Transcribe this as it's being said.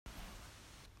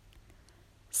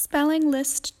Spelling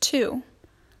List 2.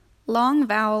 Long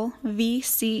vowel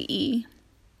VCE.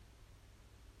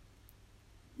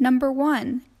 Number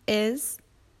 1 is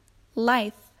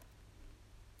life.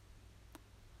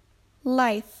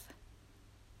 Life.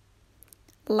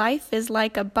 Life is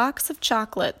like a box of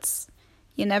chocolates.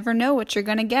 You never know what you're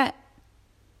going to get.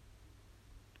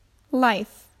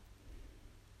 Life.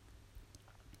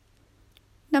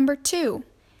 Number 2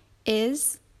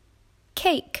 is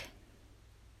cake.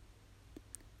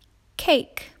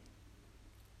 Cake.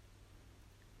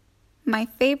 My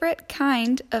favorite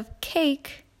kind of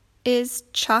cake is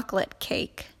chocolate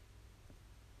cake.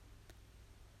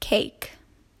 Cake.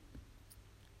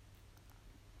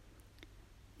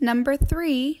 Number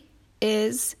 3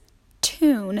 is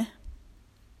tune.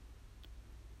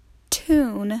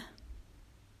 Tune.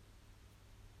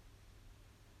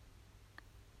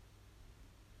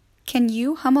 Can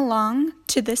you hum along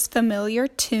to this familiar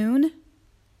tune?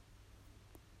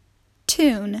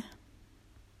 Tune.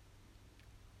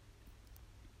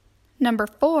 Number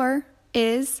 4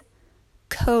 is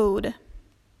code.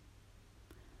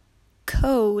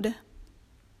 Code.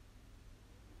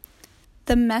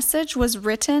 The message was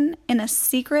written in a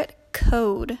secret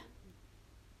code.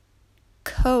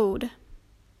 Code.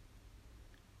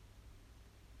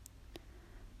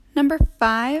 Number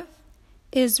 5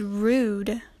 is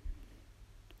rude.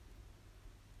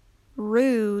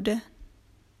 Rude.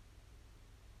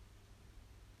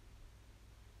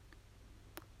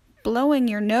 Blowing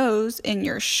your nose in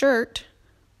your shirt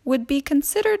would be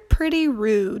considered pretty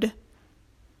rude.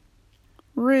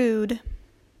 Rude.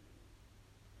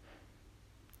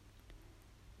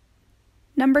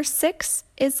 Number 6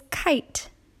 is kite.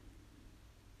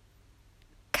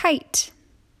 Kite.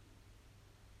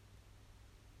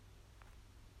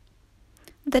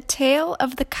 The tail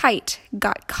of the kite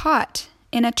got caught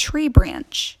in a tree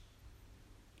branch.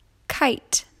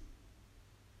 Kite.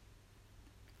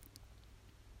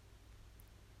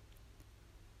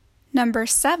 Number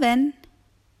 7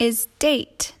 is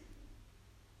date.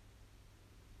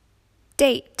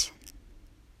 Date.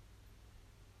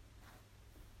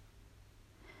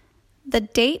 The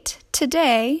date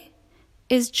today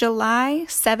is July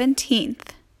 17th.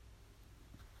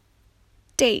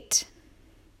 Date.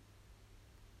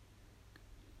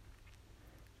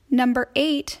 Number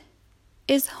 8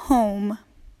 is home.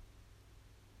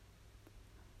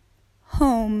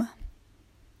 Home.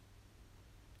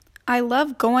 I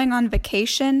love going on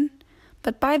vacation,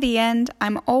 but by the end,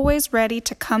 I'm always ready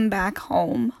to come back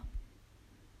home.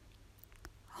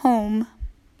 Home.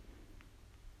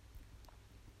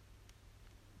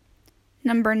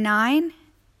 Number 9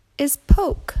 is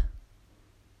poke.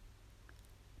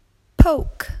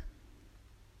 Poke.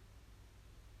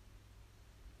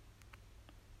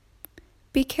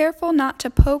 Be careful not to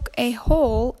poke a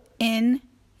hole in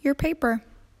your paper.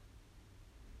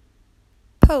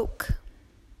 Poke.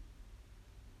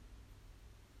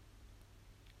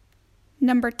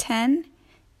 Number 10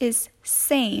 is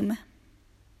same.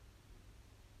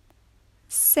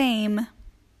 Same.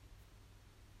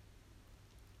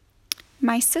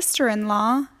 My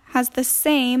sister-in-law has the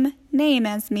same name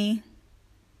as me.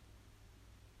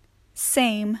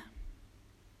 Same.